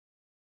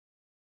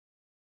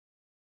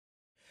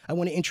I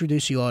want to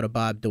introduce you all to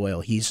Bob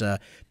Doyle. He's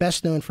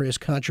best known for his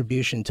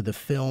contribution to the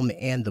film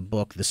and the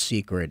book The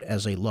Secret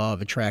as a law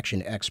of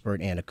attraction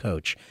expert and a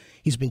coach.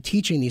 He's been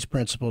teaching these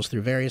principles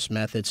through various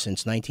methods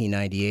since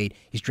 1998.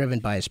 He's driven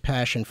by his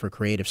passion for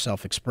creative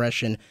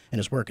self-expression, and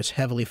his work is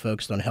heavily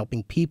focused on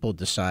helping people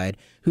decide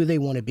who they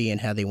want to be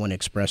and how they want to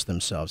express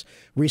themselves.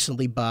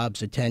 Recently,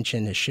 Bob's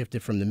attention has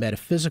shifted from the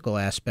metaphysical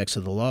aspects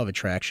of the law of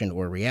attraction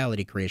or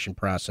reality creation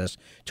process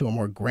to a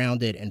more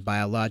grounded and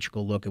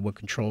biological look at what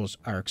controls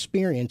our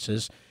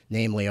experiences,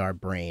 namely our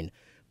brain.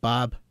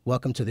 Bob,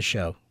 welcome to the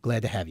show.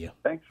 Glad to have you.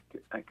 Thanks,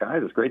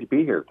 guys. It's great to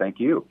be here. Thank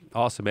you.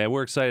 Awesome, man.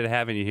 We're excited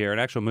having you here. An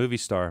actual movie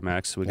star,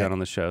 Max, we got on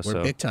the show.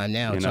 We're big time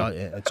now.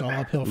 It's all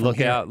uphill from look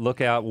here.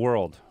 Look out,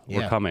 world.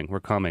 Yeah. We're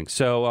coming.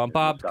 So,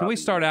 Bob, can we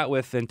start out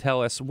with and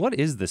tell us, what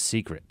is The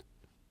Secret?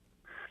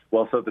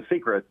 Well, so The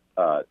Secret,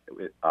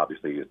 it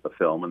obviously is the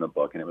film and the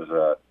book, and it was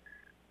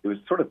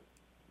sort of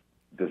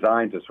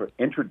designed to sort of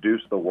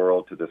introduce the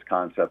world to this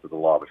concept of the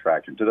law of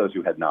attraction to those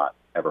who had not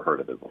ever heard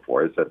of it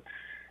before. It's a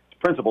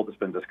principle that's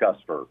been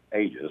discussed for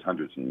ages,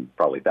 hundreds and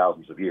probably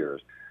thousands of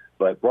years,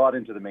 but brought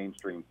into the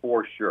mainstream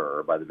for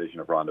sure by the vision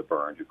of Rhonda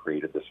Byrne, who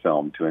created this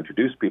film to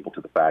introduce people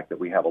to the fact that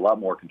we have a lot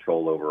more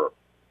control over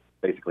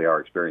basically our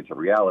experience of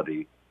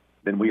reality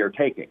than we are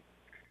taking.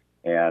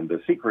 And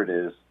The Secret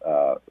is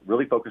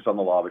really focused on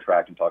the law of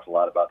attraction, talks a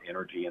lot about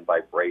energy and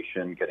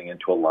vibration, getting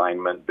into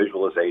alignment,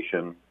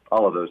 visualization,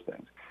 all of those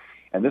things.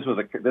 And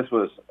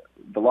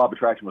the law of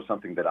attraction was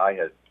something that I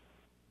had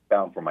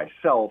found for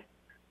myself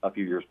a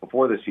few years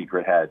before The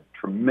Secret, had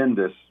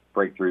tremendous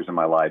breakthroughs in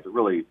my life. It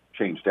really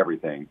changed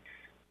everything.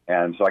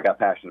 And so I got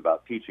passionate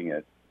about teaching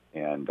it.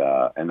 And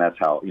that's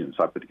how,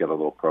 so I put together a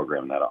little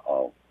program that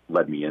all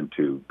led me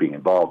into being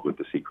involved with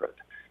The Secret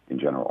in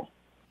general.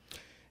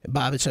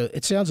 Bob,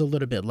 it sounds a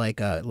little bit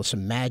like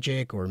some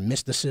magic or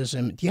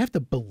mysticism. Do you have to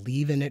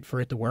believe in it for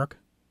it to work?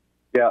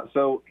 Yeah,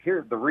 so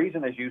here, the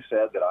reason, as you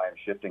said, that I am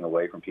shifting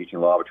away from teaching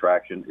law of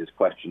attraction is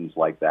questions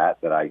like that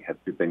I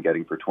have been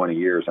getting for 20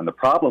 years. And the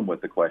problem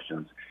with the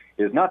questions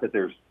is not that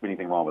there's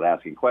anything wrong with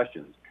asking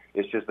questions.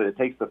 It's just that it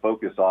takes the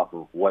focus off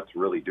of what's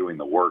really doing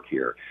the work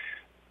here.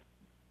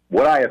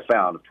 What I have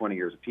found of 20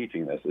 years of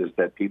teaching this is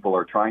that people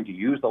are trying to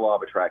use the law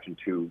of attraction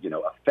to,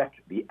 affect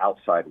the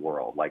outside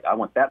world. Like, I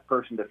want that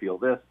person to feel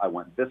this. I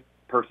want this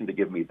person to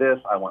give me this.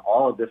 I want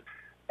all of this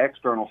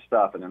external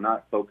stuff, and they're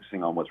not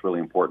focusing on what's really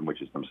important,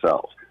 which is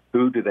themselves.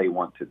 Who do they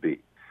want to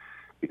be?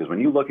 Because when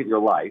you look at your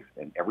life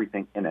and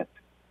everything in it,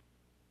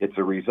 it's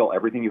a result.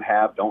 Everything you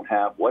have, don't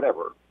have,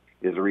 whatever,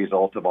 is a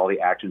result of all the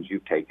actions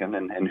you've taken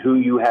and who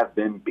you have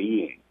been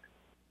being,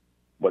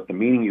 what the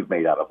meaning you've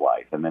made out of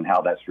life, and then how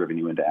that's driven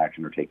you into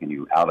action or taken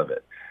you out of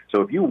it.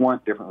 So if you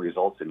want different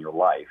results in your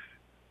life,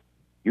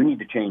 you need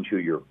to change who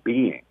you're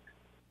being.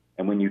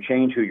 And when you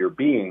change who you're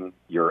being,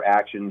 your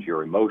actions,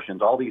 your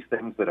emotions, all these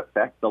things that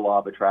affect the law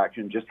of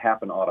attraction just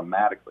happen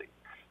automatically,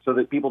 so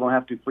that people don't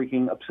have to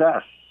freaking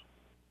obsess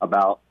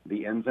about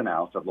the ins and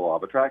outs of the law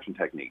of attraction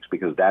techniques,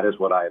 because that is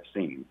what I have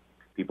seen.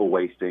 People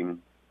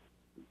wasting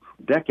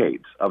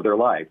decades of their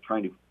life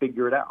trying to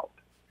figure it out,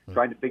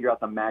 trying to figure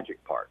out the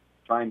magic part.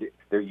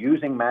 They're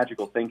using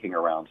magical thinking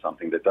around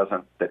something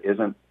that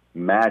isn't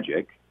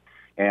magic,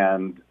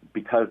 and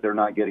because they're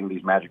not getting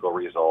these magical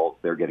results,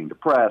 they're getting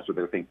depressed, or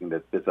they're thinking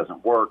that this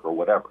doesn't work or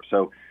whatever.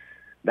 So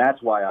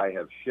that's why I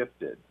have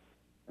shifted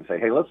and say,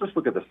 hey, let's just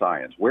look at the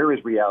science. Where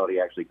is reality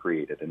actually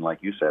created? And like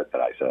you said,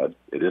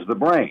 it is the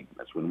brain.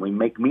 That's when we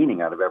make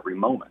meaning out of every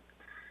moment.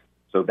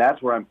 So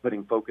that's where I'm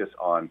putting focus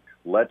on.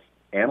 Let's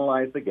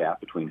analyze the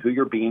gap between who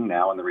you're being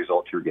now and the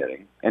results you're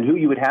getting, and who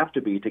you would have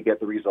to be to get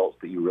the results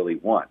that you really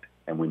want.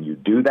 And when you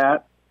do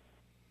that,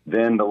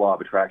 then the law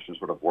of attraction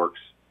sort of works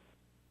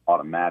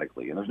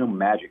automatically, and there's no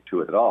magic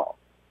to it at all.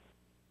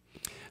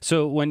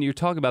 So when you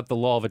talk about the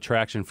law of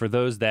attraction, for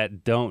those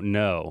that don't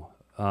know,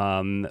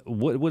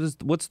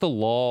 what's the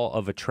law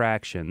of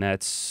attraction?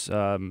 That's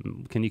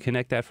can you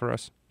connect that for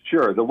us?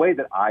 Sure. The way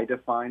that I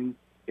define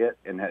it,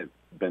 and have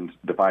been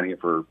defining it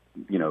for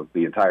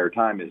the entire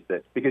time, is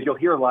that because you'll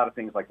hear a lot of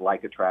things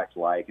like attracts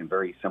like, and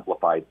very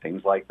simplified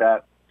things like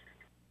that,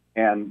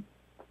 and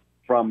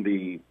from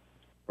the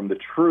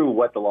true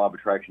what the law of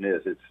attraction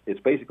is, it's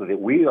basically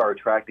that we are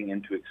attracting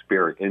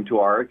into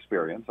our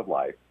experience of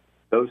life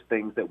those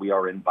things that we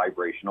are in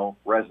vibrational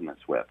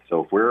resonance with.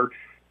 So if we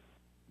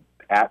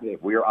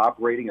are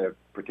operating at a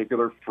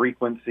particular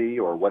frequency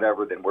or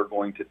whatever, then we're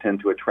going to tend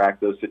to attract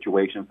those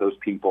situations, those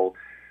people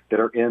that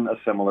are in a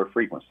similar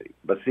frequency.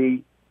 But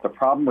see, the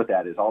problem with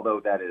that is,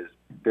 although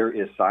there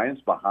is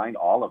science behind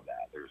all of that,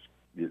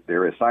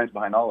 there is science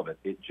behind all of it,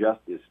 it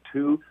just is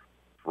too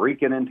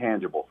freaking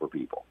intangible for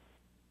people.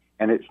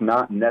 And it's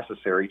not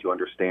necessary to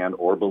understand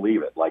or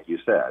believe it, like you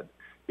said,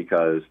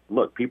 because,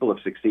 look, people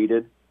have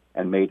succeeded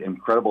and made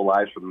incredible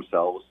lives for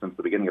themselves since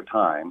the beginning of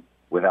time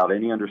without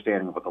any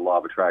understanding of what the law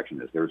of attraction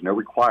is. There's no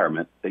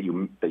requirement that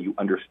you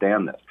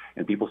understand this.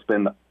 And people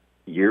spend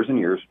years and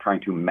years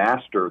trying to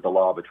master the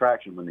law of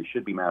attraction when they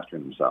should be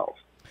mastering themselves.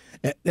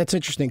 That's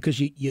interesting because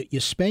you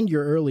spend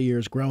your early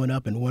years growing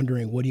up and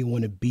wondering, what do you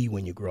want to be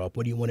when you grow up?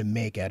 What do you want to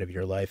make out of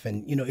your life?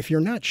 And, if you're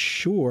not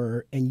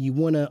sure and you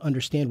want to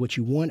understand what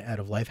you want out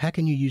of life, how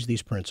can you use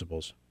these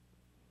principles?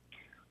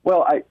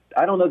 Well,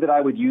 I don't know that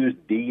I would use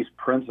these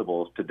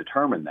principles to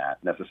determine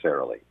that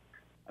necessarily.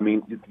 I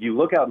mean, you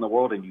look out in the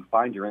world and you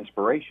find your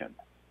inspiration.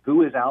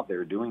 Who is out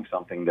there doing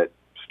something that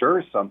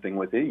stirs something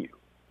within you?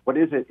 What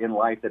is it in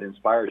life that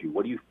inspires you?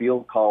 What do you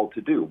feel called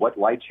to do? What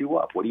lights you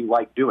up? What do you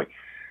like doing?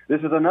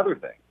 This is another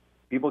thing.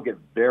 People get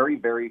very,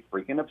 very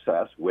freaking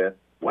obsessed with,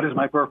 what is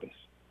my purpose?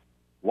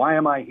 Why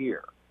am I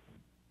here?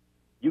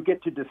 You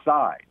get to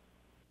decide.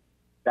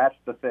 That's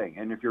the thing.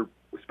 And if you're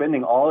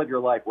spending all of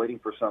your life waiting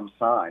for some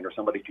sign or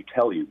somebody to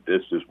tell you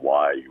this is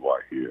why you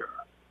are here,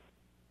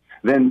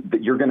 then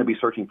you're going to be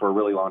searching for a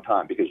really long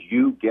time, because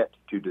you get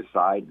to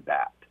decide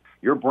that.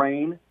 Your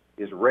brain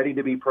is ready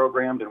to be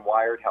programmed and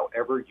wired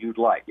however you'd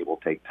like. It will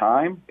take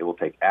time, it will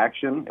take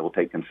action, it will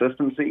take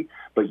consistency,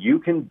 but you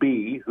can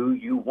be who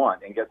you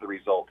want and get the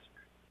results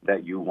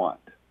that you want.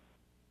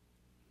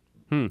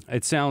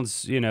 It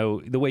sounds,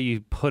 the way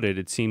you put it,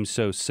 it seems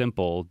so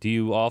simple. Do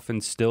you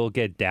often still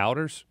get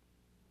doubters?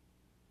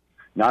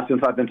 Not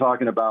since I've been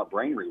talking about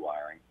brain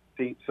rewiring.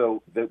 See,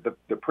 so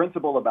the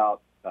principle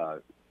about,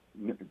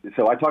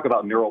 so I talk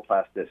about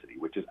neuroplasticity,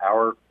 which is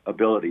our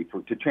ability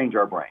to change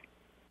our brain.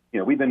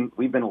 We've been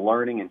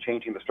learning and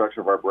changing the structure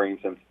of our brain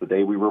since the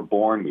day we were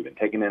born. We've been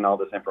taking in all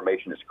this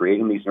information. It's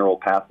creating these neural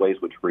pathways,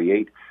 which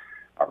create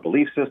our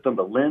belief system,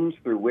 the lens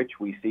through which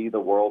we see the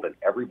world, and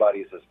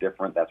everybody's is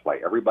different. That's why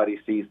everybody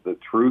sees the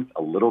truth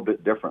a little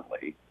bit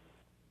differently.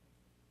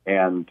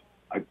 And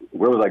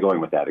where was I going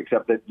with that?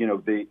 Except that,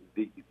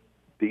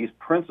 these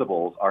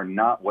principles are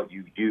not what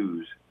you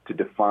use to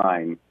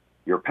define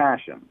your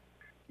passion.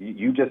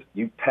 You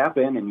tap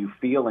in and you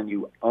feel and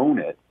you own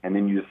it, and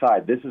then you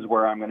decide, this is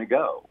where I'm going to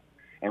go.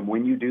 And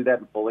when you do that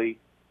and fully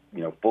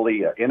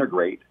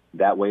integrate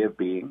that way of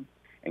being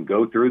and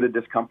go through the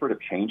discomfort of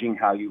changing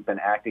how you've been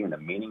acting and the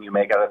meaning you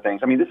make out of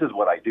things. I mean, this is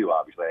what I do,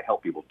 obviously. I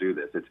help people do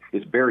this.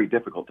 It's very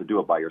difficult to do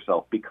it by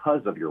yourself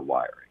because of your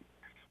wiring.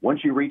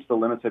 Once you reach the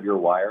limits of your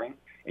wiring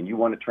and you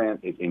want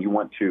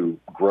to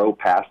grow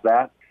past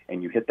that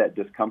and you hit that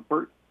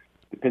discomfort,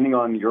 depending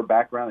on your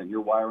background and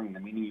your wiring and the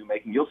meaning you're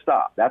making, you'll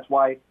stop. That's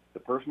why the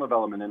personal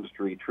development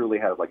industry truly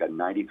has like a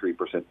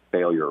 93%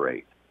 failure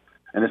rate.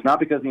 And it's not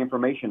because the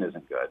information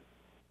isn't good.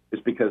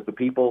 It's because the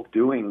people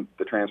doing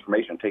the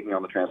transformation, taking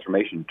on the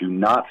transformation, do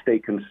not stay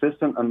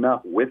consistent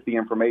enough with the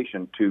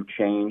information to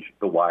change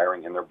the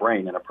wiring in their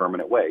brain in a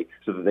permanent way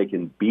so that they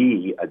can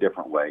be a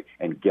different way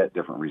and get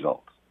different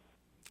results.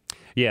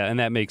 Yeah, and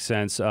that makes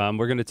sense.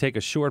 We're going to take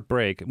a short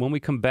break. When we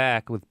come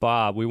back with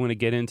Bob, we want to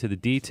get into the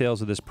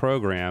details of this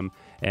program,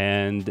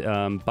 and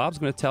Bob's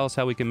going to tell us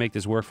how we can make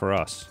this work for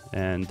us.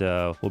 And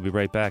we'll be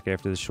right back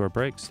after this short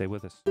break. Stay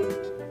with us.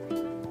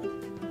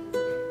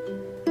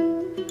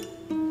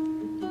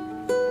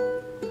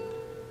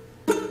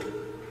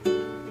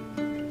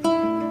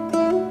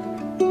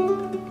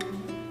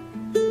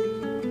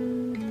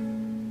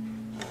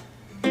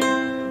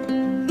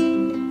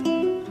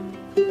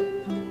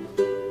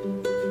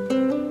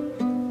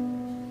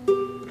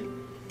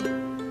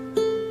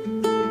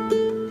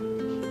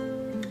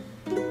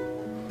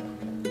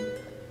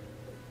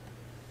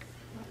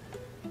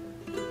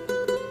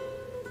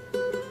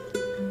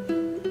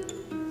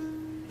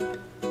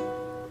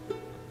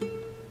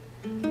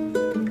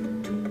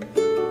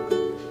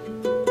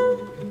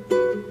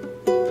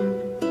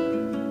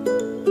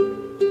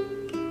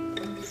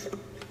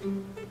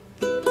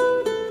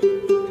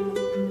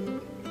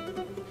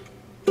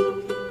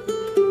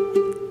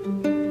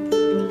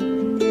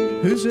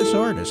 Who's this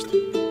artist?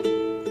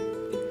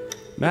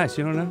 Max,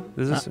 you don't know?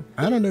 Is this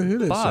I don't know who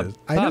this Bob, is.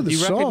 I know Bob, the do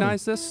you song.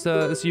 recognize this?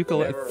 This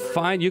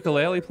fine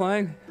ukulele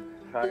playing?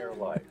 Entire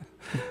life.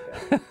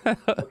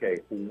 Okay,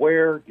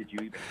 where did you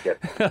even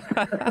get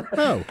that?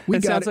 Oh,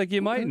 It sounds like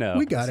you might know.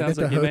 We got it at Sounds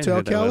the like you may know Hotel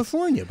who that was.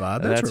 California,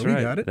 Bob. That's where right.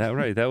 we got it. That's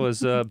right. That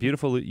was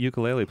beautiful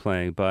ukulele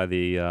playing by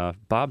the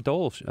Bob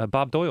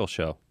Doyle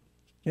show.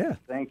 Yeah.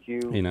 Thank you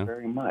know.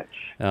 very much.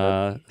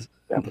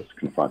 That was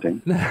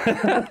confronting.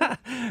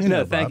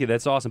 No, thank you.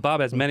 That's awesome. Bob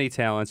has many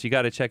talents. You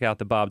got to check out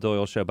the Bob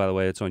Doyle show, by the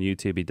way. It's on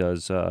YouTube. He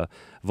does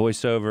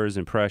voiceovers,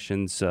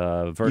 impressions,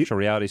 virtual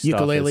reality stuff.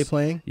 Ukulele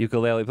playing?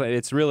 Ukulele playing.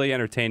 It's really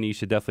entertaining. You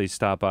should definitely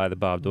stop by the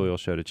Bob Doyle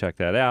show to check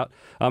that out.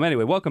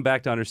 Anyway, welcome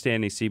back to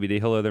Understanding CBD.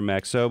 Hello there,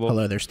 Max Sobel.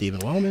 Hello there, Stephen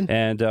Wellman.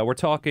 And we're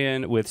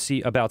talking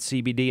about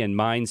CBD and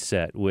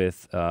Mindset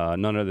with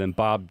none other than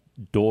Bob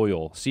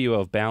Doyle, CEO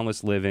of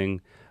Boundless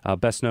Living,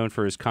 best known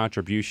for his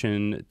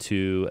contribution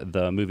to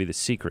the movie The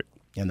Secret.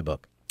 And the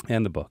book.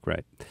 And the book,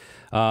 right.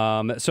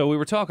 So we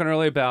were talking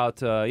earlier about,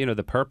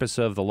 the purpose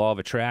of the law of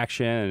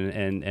attraction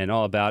and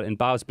all about, and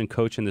Bob's been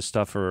coaching this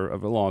stuff for a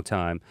long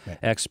time, right.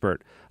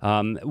 Expert.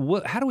 How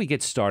do we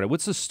get started?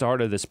 What's the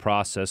start of this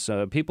process?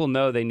 People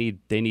know they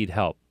need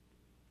help.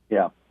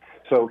 Yeah.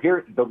 So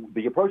here,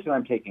 the approach that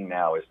I'm taking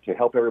now is to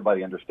help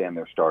everybody understand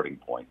their starting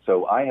point.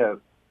 So I have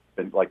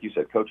been, like you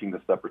said, coaching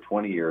this stuff for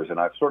 20 years, and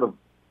I've sort of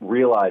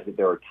realized that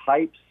there are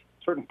types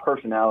certain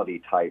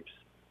personality types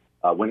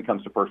when it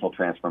comes to personal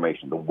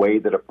transformation, the way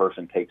that a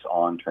person takes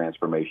on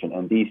transformation.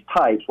 And these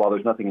types, while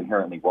there's nothing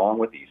inherently wrong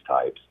with these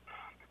types,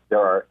 there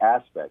are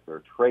aspects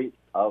or traits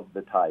of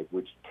the type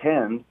which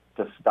tend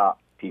to stop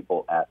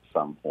people at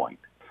some point.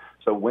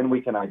 So when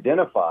we can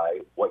identify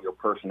what your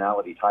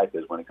personality type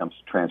is when it comes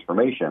to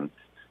transformation,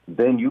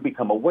 then you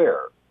become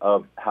aware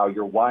of how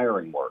your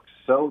wiring works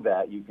so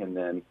that you can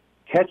then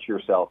catch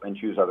yourself and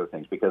choose other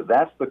things, because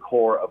that's the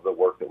core of the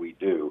work that we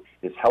do,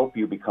 is help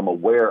you become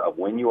aware of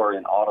when you are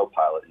in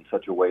autopilot in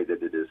such a way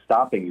that it is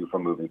stopping you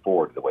from moving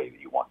forward the way that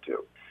you want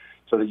to,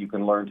 so that you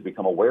can learn to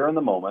become aware in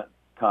the moment,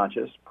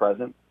 conscious,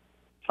 present,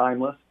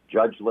 timeless,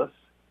 judgeless,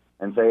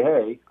 and say,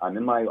 hey, I'm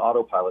in my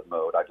autopilot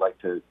mode. I'd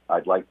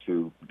like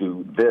to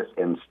do this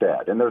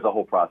instead. And there's a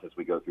whole process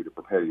we go through to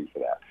prepare you for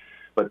that.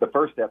 But the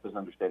first step is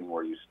understanding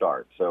where you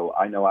start. So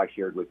I know I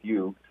shared with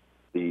you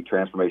the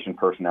transformation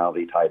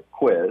personality type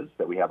quiz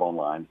that we have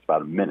online. It's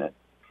about a minute.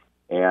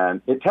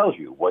 And it tells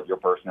you what your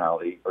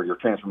personality or your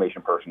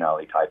transformation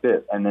personality type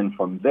is. And then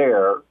from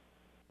there,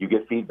 you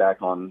get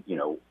feedback on,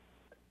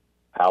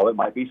 how it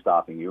might be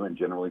stopping you. And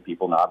generally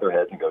people nod their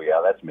heads and go,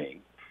 yeah, that's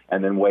me.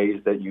 And then ways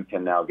that you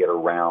can now get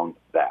around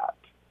that.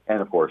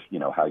 And of course,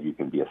 how you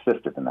can be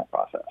assisted in that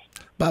process.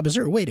 Bob, is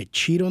there a way to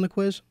cheat on the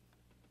quiz?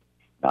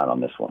 Not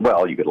on this one.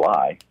 Well, you could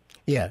lie.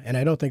 Yeah, and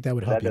I don't think that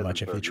would help you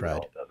much if you tried.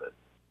 Well, does it?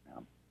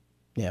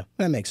 Yeah,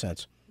 that makes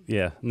sense.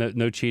 Yeah,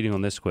 no cheating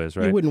on this quiz,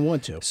 right? You wouldn't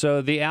want to.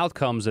 So the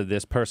outcomes of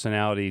this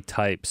personality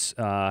types,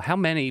 how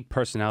many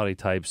personality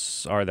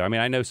types are there? I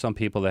mean, I know some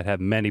people that have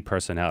many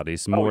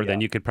personalities, more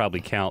than you could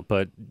probably count,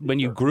 but when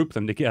you group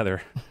them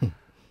together...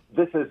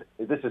 This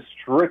is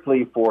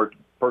strictly for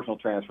personal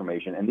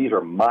transformation, and these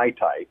are my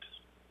types,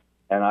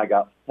 and I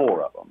got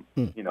 4 of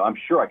them. I'm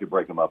sure I could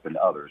break them up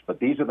into others, but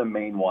these are the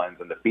main ones,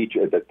 and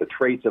the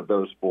traits of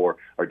those 4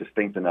 are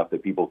distinct enough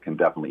that people can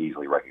definitely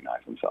easily recognize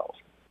themselves.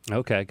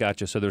 Okay,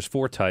 gotcha. So there's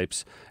 4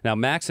 types. Now,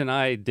 Max and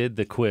I did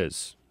the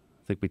quiz.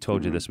 I think we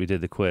told you this. We did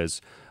the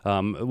quiz.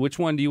 Which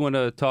one do you want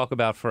to talk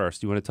about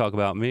first? Do you want to talk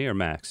about me or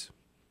Max?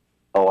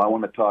 Oh, I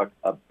want to talk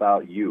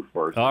about you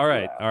first. All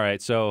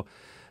right. So...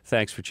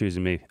 thanks for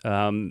choosing me.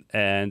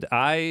 And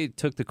I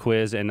took the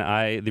quiz, and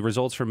the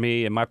results for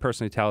me and my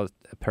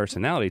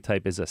personality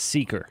type is a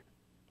seeker.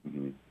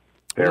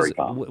 Very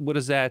common. What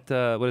does that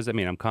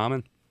mean? I'm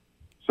common?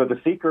 So the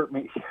seeker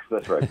means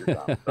that's right. You're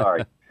common.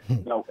 Sorry.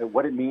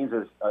 What it means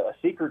is a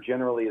seeker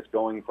generally is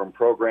going from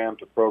program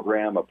to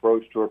program,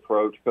 approach to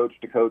approach, coach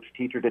to coach,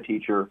 teacher to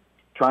teacher,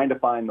 trying to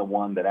find the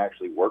one that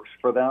actually works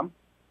for them.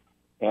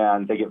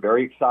 And they get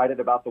very excited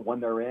about the one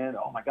they're in.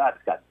 Oh, my God,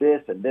 it's got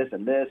this and this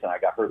and this. And I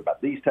heard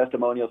about these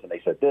testimonials, and they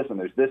said this, and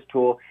there's this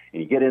tool.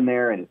 And you get in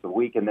there, and it's a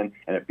week, and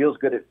it feels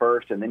good at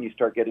first. And then you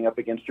start getting up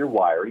against your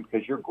wiring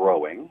because you're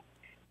growing,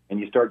 and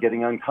you start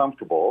getting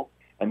uncomfortable.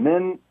 And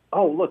then,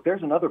 oh, look,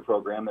 there's another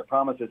program that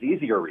promises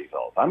easier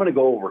results. I'm going to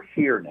go over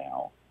here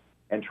now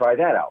and try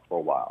that out for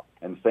a while.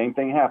 And the same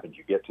thing happens.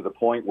 You get to the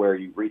point where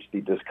you reach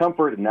the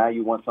discomfort, and now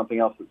you want something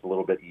else that's a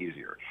little bit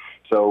easier.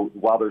 So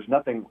while there's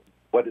nothing...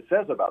 what it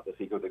says about the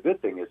seeker, the good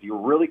thing is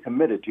you're really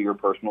committed to your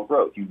personal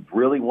growth. You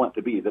really want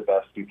to be the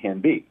best you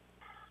can be.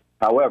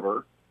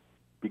 However,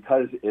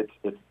 because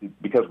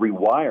because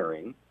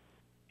rewiring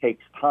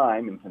takes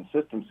time and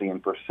consistency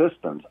and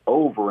persistence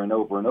over and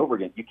over and over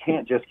again, you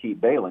can't just keep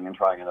bailing and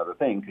trying another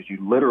thing because you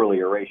literally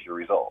erase your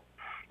result.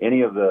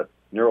 Any of the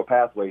neural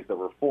pathways that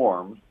were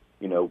formed,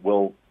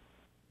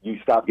 you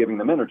stop giving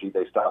them energy,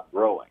 they stop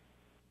growing.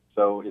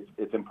 So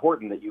it's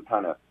important that you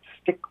kind of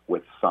stick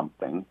with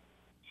something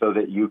so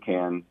that you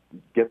can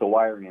get the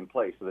wiring in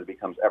place so that it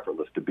becomes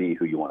effortless to be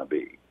who you want to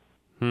be.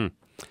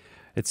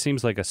 It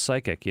seems like a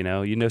psychic, you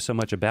know so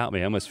much about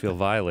me. I must feel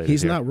violated.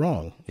 He's here. not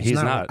wrong.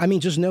 He's not. I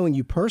mean, just knowing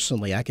you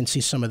personally, I can see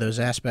some of those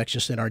aspects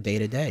just in our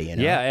day-to-day.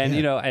 Yeah, and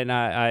and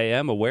I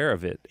am aware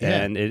of it.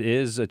 Yeah. And it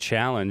is a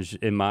challenge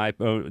in my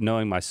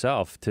knowing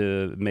myself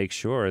to make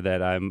sure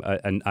that I'm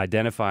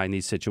identifying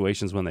these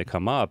situations when they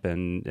come up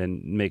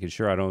and making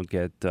sure I don't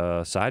get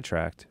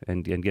sidetracked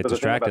and get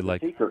distracted.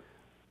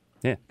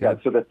 Yeah.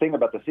 So the thing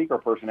about the seeker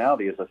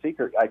personality is a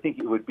seeker, I think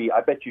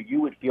I bet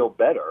you would feel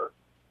better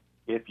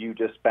if you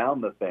just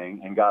found the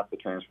thing and got the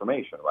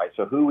transformation, right?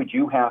 So who would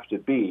you have to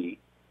be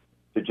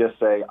to just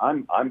say,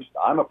 I'm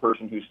a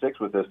person who sticks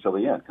with this till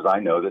the end because I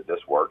know that this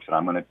works and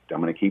I'm going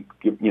to keep,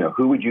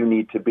 who would you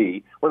need to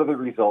be? What are the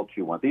results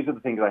you want? These are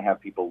the things I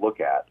have people look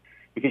at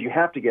because you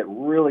have to get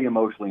really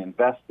emotionally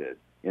invested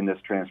in this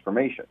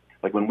transformation.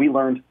 Like when we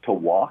learned to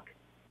walk,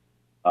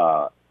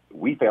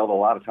 we failed a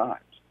lot of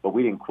times. But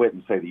we didn't quit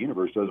and say the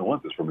universe doesn't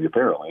want this from me,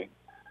 apparently.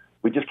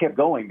 We just kept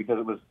going because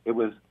it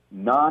was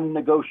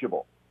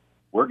non-negotiable.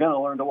 We're going to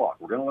learn to walk.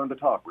 We're going to learn to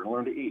talk. We're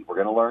going to learn to eat. We're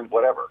going to learn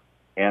whatever.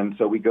 And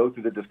so we go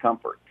through the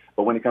discomfort.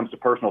 But when it comes to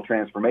personal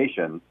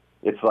transformation,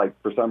 it's like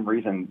for some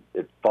reason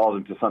it falls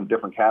into some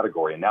different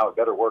category. And now it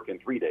better work in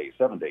 3 days,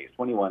 7 days,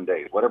 21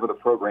 days, whatever the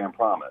program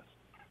promised.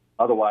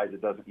 Otherwise,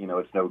 it doesn't,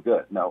 it's no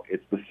good. No,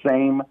 it's the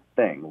same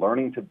thing.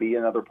 Learning to be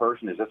another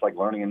person is just like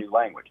learning a new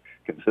language.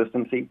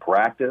 Consistency,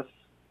 practice,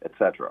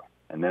 etc.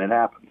 And then it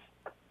happens.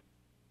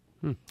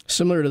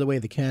 Similar to the way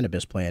the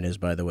cannabis plant is,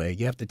 by the way.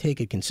 You have to take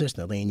it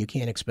consistently, and you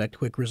can't expect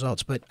quick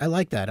results. But I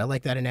like that. I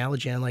like that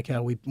analogy, and I like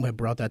how we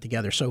brought that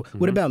together. So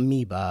what about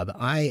me, Bob?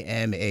 I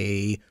am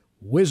a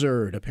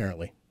wizard,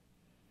 apparently.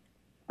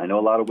 I know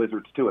a lot of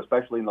wizards, too,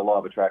 especially in the law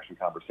of attraction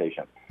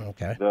conversation.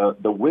 Okay.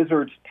 The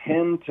wizards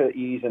tend to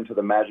ease into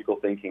the magical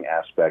thinking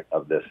aspect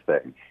of this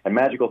thing. And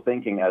magical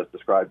thinking, as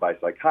described by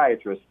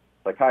psychiatrists,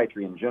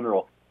 psychiatry in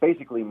general,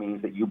 basically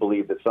means that you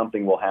believe that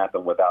something will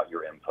happen without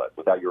your input,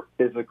 without your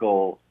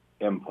physical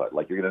input.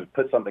 Like you're going to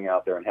put something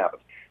out there and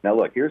happens. Now,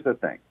 look, here's the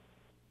thing.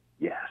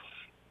 Yes,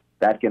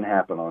 that can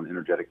happen on an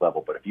energetic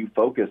level. But if you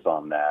focus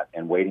on that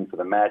and waiting for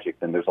the magic,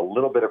 then there's a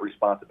little bit of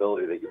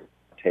responsibility that you're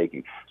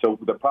taking. So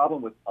the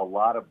problem with a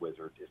lot of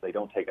wizards is they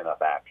don't take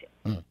enough action.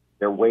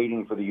 They're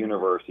waiting for the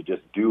universe to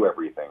just do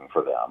everything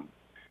for them.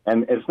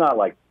 And it's not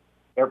like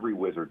every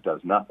wizard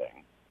does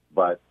nothing,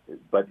 but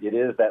it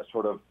is that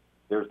sort of,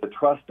 there's the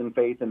trust and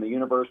faith in the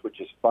universe,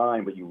 which is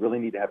fine, but you really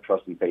need to have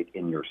trust and faith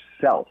in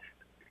yourself,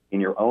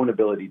 in your own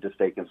ability to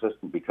stay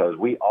consistent, because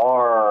we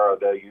are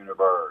the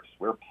universe.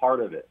 We're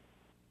part of it,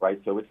 right?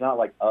 So it's not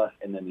like us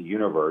and then the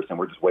universe, and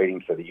we're just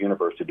waiting for the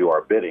universe to do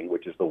our bidding,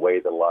 which is the way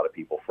that a lot of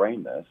people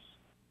frame this,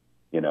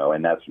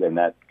 and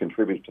that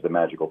contributes to the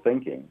magical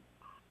thinking.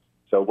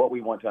 So what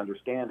we want to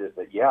understand is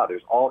that, yeah,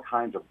 there's all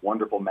kinds of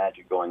wonderful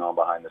magic going on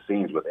behind the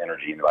scenes with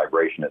energy and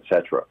vibration, et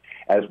cetera.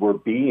 As we're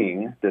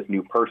being this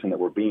new person that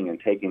we're being and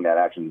taking that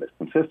action that's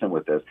consistent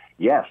with this,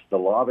 yes, the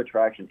law of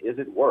attraction is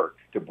at work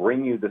to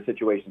bring you the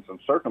situations and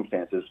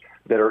circumstances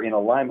that are in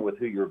alignment with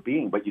who you're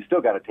being, but you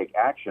still got to take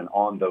action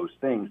on those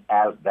things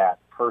as that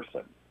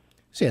person.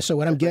 So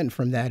what I'm getting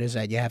from that is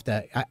that you have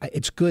to,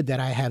 it's good that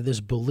I have this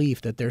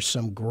belief that there's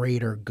some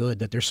greater good,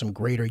 that there's some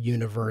greater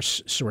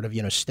universe sort of,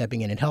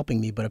 stepping in and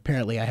helping me, but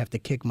apparently I have to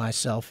kick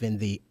myself in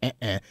the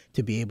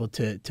to be able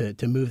to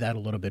move that a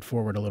little bit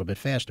forward a little bit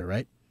faster,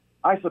 right?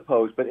 I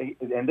suppose,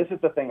 and this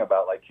is the thing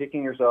about like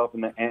kicking yourself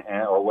in the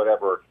or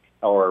whatever,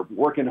 or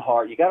working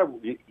hard.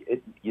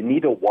 You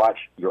need to watch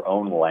your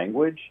own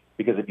language,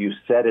 because if you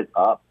set it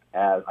up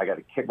as I got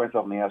to kick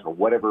myself in the ass or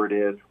whatever it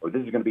is, or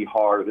this is going to be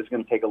hard, or this is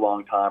going to take a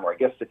long time, or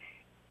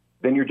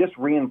then you're just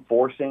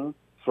reinforcing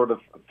sort of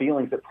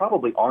feelings that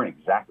probably aren't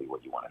exactly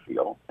what you want to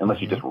feel, unless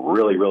you just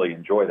really, really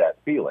enjoy that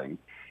feeling.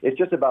 It's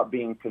just about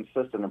being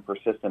consistent and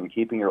persistent and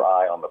keeping your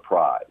eye on the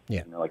prize.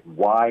 Yeah. Like,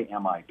 why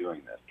am I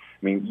doing this?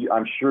 I mean,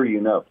 I'm sure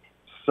you know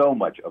so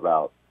much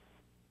about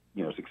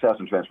success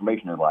and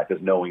transformation in life is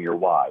knowing your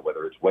why,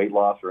 whether it's weight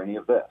loss or any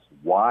of this.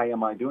 Why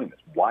am I doing this?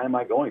 Why am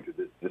I going through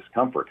this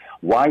discomfort?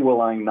 Why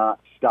will I not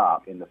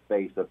stop in the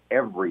face of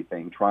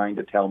everything trying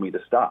to tell me to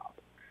stop?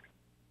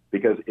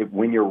 Because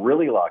when you're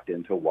really locked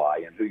into why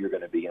and who you're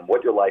going to be and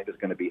what your life is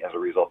going to be as a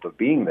result of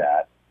being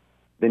that,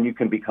 then you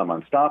can become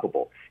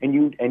unstoppable. And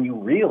you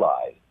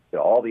realize that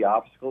all the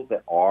obstacles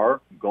that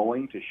are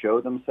going to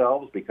show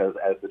themselves, because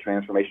as the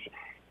transformation,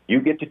 you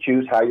get to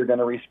choose how you're going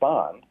to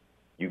respond.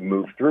 You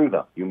move through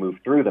them. You move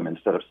through them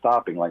instead of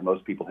stopping like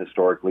most people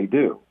historically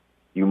do.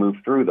 You move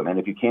through them. And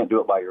if you can't do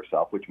it by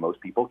yourself, which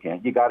most people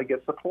can't, you got to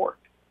get support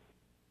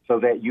so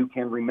that you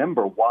can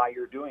remember why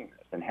you're doing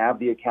this and have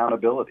the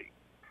accountability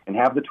and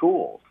have the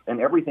tools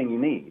and everything you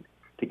need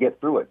to get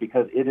through it,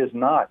 because it is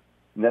not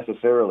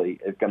necessarily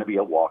going to be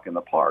a walk in the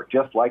park,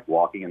 just like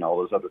walking and all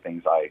those other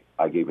things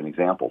I gave an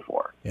example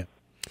for. Yeah.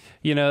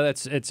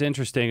 It's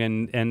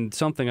interesting, and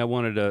something I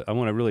want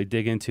to really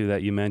dig into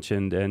that you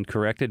mentioned and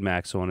corrected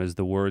Max on is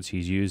the words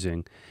he's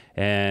using,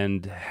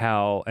 and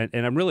how.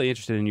 And I'm really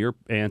interested in your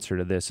answer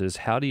to this: is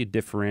how do you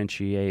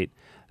differentiate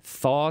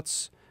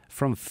thoughts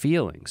from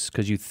feelings?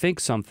 Because you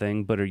think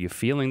something, but are you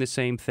feeling the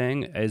same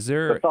thing? Is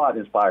there the thought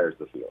inspires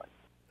the feeling?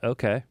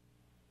 Okay,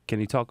 can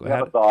you talk? You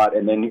have a thought,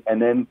 and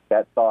then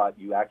that thought,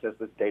 you access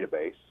this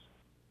database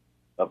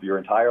of your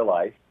entire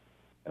life.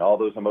 And all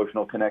those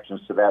emotional connections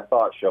to that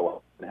thought show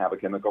up and have a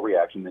chemical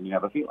reaction, then you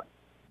have a feeling.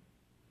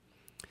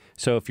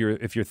 So if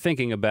you're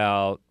thinking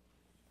about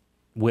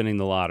winning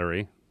the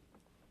lottery,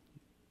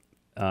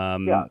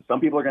 yeah, some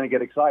people are going to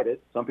get excited.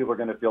 Some people are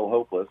going to feel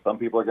hopeless. Some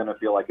people are going to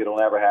feel like it'll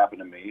never happen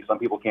to me. Some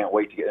people can't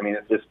wait to get. I mean,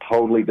 it's just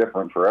totally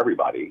different for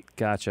everybody.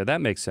 Gotcha.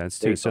 That makes sense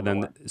too. So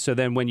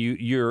then when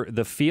you're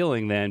the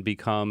feeling then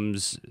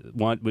becomes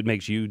what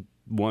makes you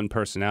one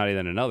personality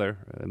than another.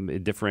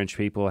 It differentiates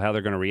people how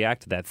they're going to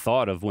react to that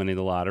thought of winning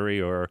the lottery,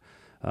 or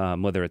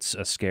whether it's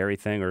a scary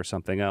thing or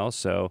something else.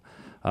 So,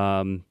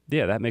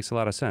 yeah, that makes a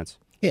lot of sense.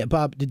 Yeah,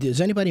 Bob, does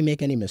anybody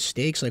make any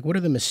mistakes? Like, what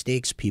are the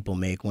mistakes people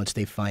make once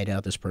they find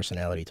out this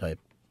personality type?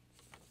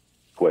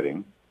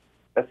 Quitting.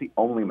 That's the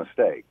only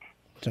mistake.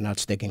 So not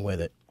sticking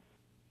with it.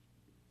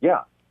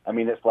 Yeah. I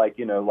mean, it's like,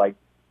 like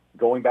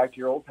going back to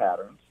your old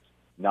patterns,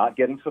 not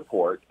getting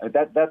support. And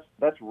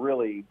that's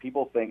really,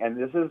 people think, and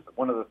this is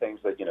one of the things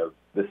that,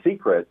 the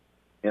secret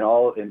in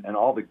all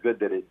the good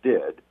that it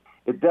did,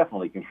 it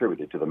definitely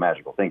contributed to the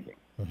magical thinking,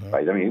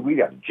 right? I mean, we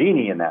got a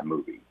genie in that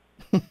movie.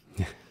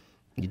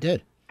 You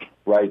did.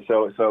 Right.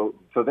 So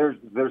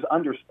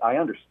I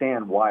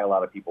understand why a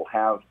lot of people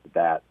have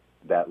that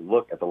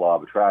look at the law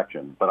of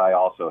attraction, but I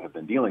also have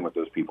been dealing with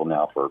those people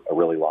now for a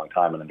really long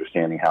time and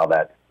understanding how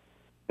that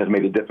has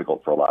made it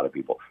difficult for a lot of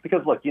people.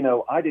 Because, look,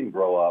 I didn't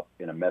grow up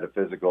in a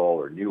metaphysical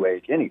or New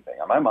Age anything.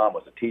 My mom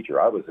was a teacher.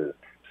 I was as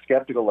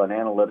skeptical and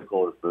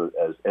analytical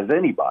as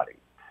anybody.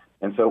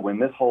 And so when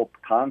this whole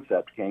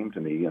concept came to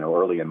me,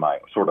 early in my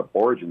sort of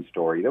origin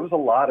story, there was a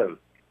lot of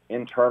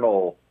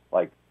internal,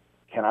 like,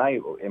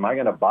 am I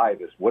going to buy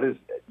this? What is,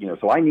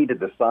 so I needed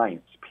the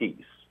science piece.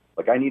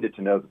 Like, I needed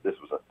to know that this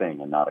was a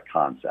thing and not a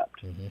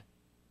concept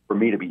for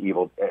me to be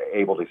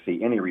able to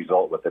see any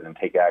result with it and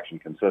take action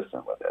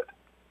consistent with it.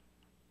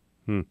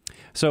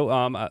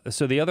 So,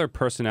 so the other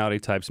personality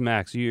types,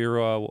 Max, you're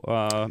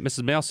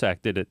Mrs.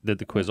 Mailsack did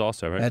the quiz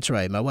also, right? That's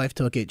right. My wife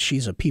took it.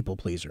 She's a people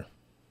pleaser.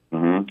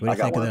 Mm-hmm. What do you I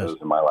got think one of of those?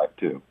 those in my life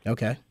too.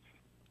 Okay.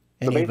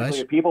 So Any basically,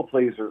 advice?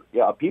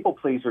 a people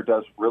pleaser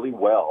does really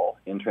well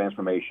in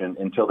transformation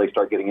until they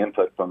start getting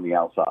input from the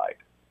outside.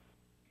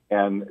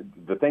 And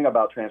the thing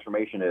about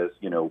transformation is,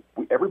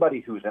 everybody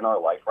who's in our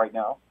life right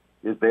now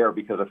is there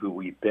because of who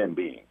we've been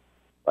being.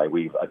 Like,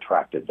 we've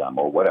attracted them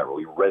or whatever.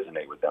 We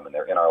resonate with them and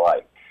they're in our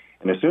life.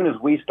 And as soon as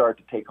we start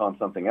to take on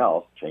something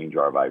else, change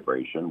our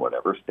vibration,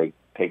 whatever, take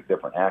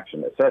different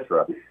action,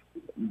 etc.,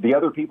 the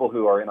other people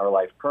who are in our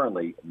life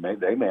currently,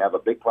 they may have a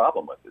big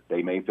problem with it.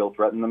 They may feel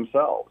threatened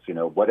themselves,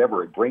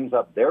 whatever. It brings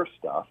up their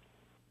stuff,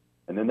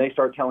 and then they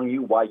start telling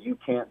you why you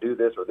can't do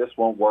this or this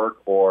won't work,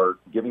 or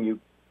giving you,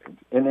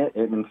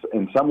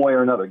 in some way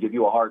or another, give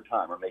you a hard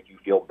time or make you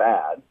feel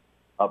bad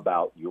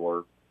about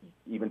your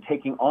even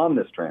taking on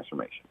this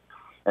transformation.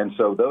 And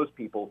so those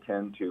people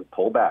tend to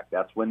pull back.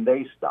 That's when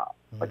they stop.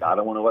 Like, I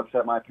don't want to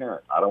upset my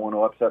parents. I don't want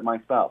to upset my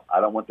spouse. I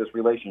don't want this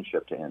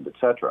relationship to end,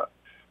 etc.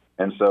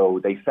 And so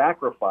they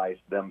sacrifice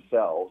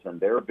themselves and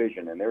their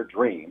vision and their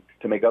dream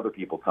to make other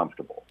people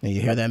comfortable. And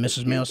you hear that,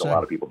 Mrs. Mailsack? A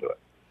lot of people do it.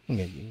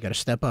 You got to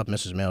step up,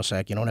 Mrs.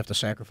 Mailsack. You don't have to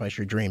sacrifice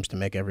your dreams to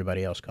make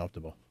everybody else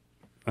comfortable.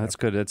 That's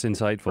good. That's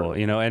insightful.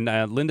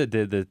 And Linda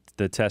did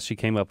the test. She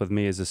came up with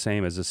me as the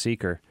same as a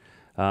seeker.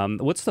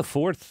 What's the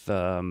fourth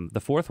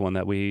one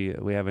that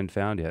we haven't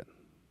found yet?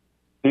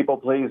 People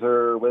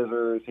pleaser,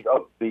 wizard,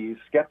 the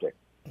skeptic.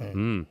 I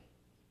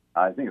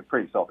think it's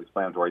pretty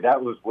self-explanatory.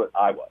 That was what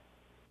I was.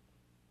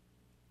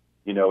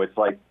 It's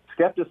like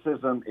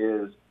skepticism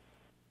is,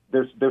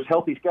 there's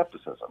healthy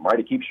skepticism, right?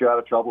 It keeps you out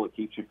of trouble. It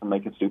keeps you from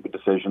making stupid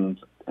decisions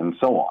and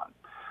so on.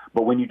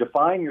 But when you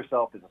define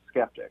yourself as a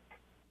skeptic,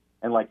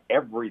 and like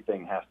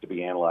everything has to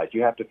be analyzed,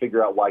 you have to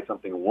figure out why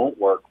something won't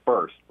work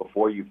first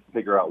before you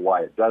figure out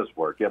why it does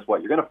work. Guess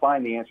what? You're going to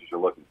find the answers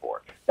you're looking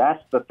for.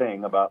 That's the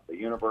thing about the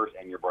universe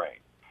and your brain.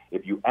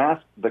 If you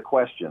ask the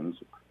questions,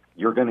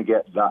 you're going to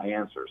get the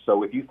answers.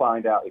 So if you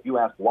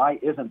ask, why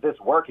isn't this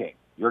working?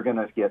 You're going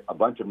to get a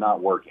bunch of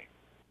not working.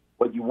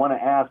 What you want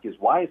to ask is,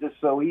 why is this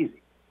so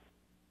easy?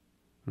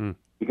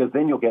 Because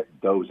then you'll get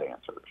those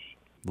answers.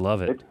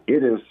 Love it.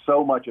 It is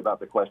so much about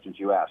the questions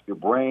you ask. Your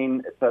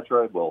brain,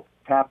 etc., will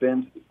tap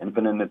into the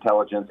infinite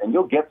intelligence, and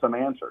you'll get some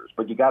answers.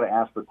 But you got to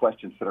ask the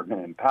questions that are going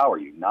to empower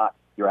you.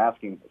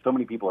 So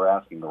many people are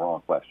asking the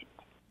wrong questions.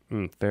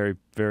 Very,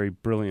 very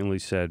brilliantly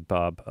said,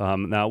 Bob.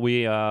 Now,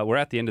 we're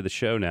at the end of the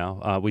show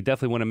now. We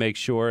definitely want to make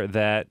sure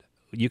that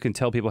you can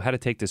tell people how to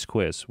take this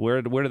quiz.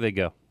 Where do they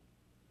go?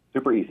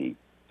 Super easy.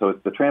 So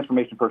it's the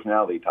Transformation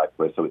Personality Type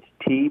Quiz. So it's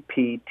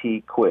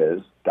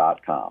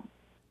tptquiz.com.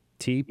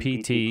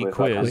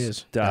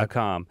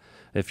 tptquiz.com.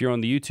 If you're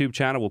on the YouTube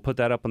channel, we'll put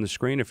that up on the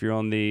screen. If you're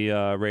on the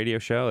radio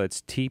show,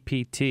 it's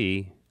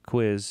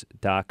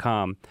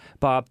tptquiz.com.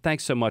 Bob,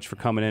 thanks so much for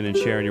coming in and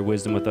sharing your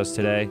wisdom with us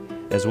today,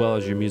 as well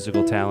as your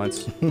musical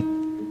talents. It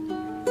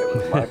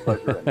was my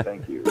pleasure, and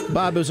thank you.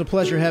 Bob, it was a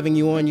pleasure having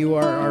you on. You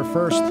are our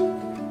first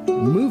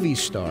movie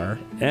star,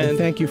 and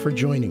thank you for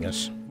joining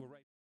us.